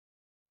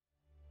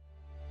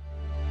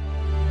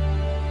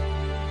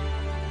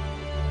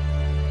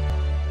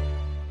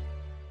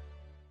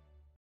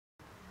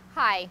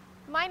Hi,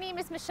 my name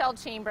is Michelle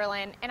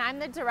Chamberlain, and I'm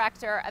the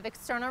Director of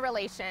External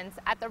Relations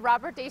at the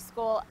Robert Day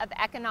School of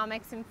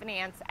Economics and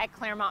Finance at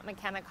Claremont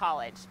McKenna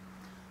College.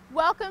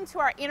 Welcome to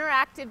our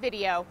interactive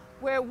video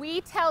where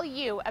we tell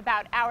you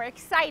about our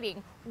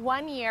exciting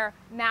one-year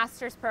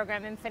master's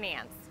program in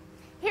finance.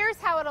 Here's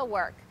how it'll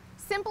work.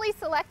 Simply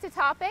select a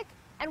topic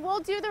and we'll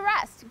do the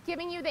rest,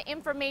 giving you the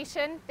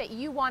information that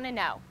you want to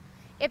know.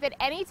 If at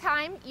any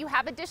time you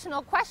have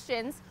additional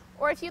questions,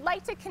 or if you'd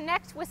like to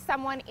connect with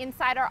someone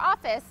inside our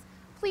office,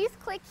 please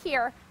click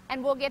here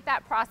and we'll get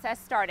that process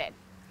started.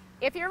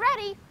 If you're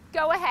ready,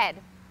 go ahead,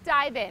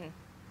 dive in.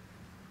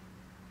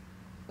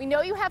 We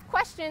know you have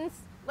questions.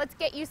 Let's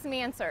get you some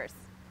answers.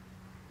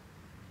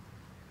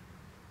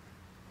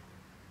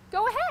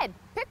 Go ahead,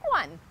 pick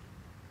one.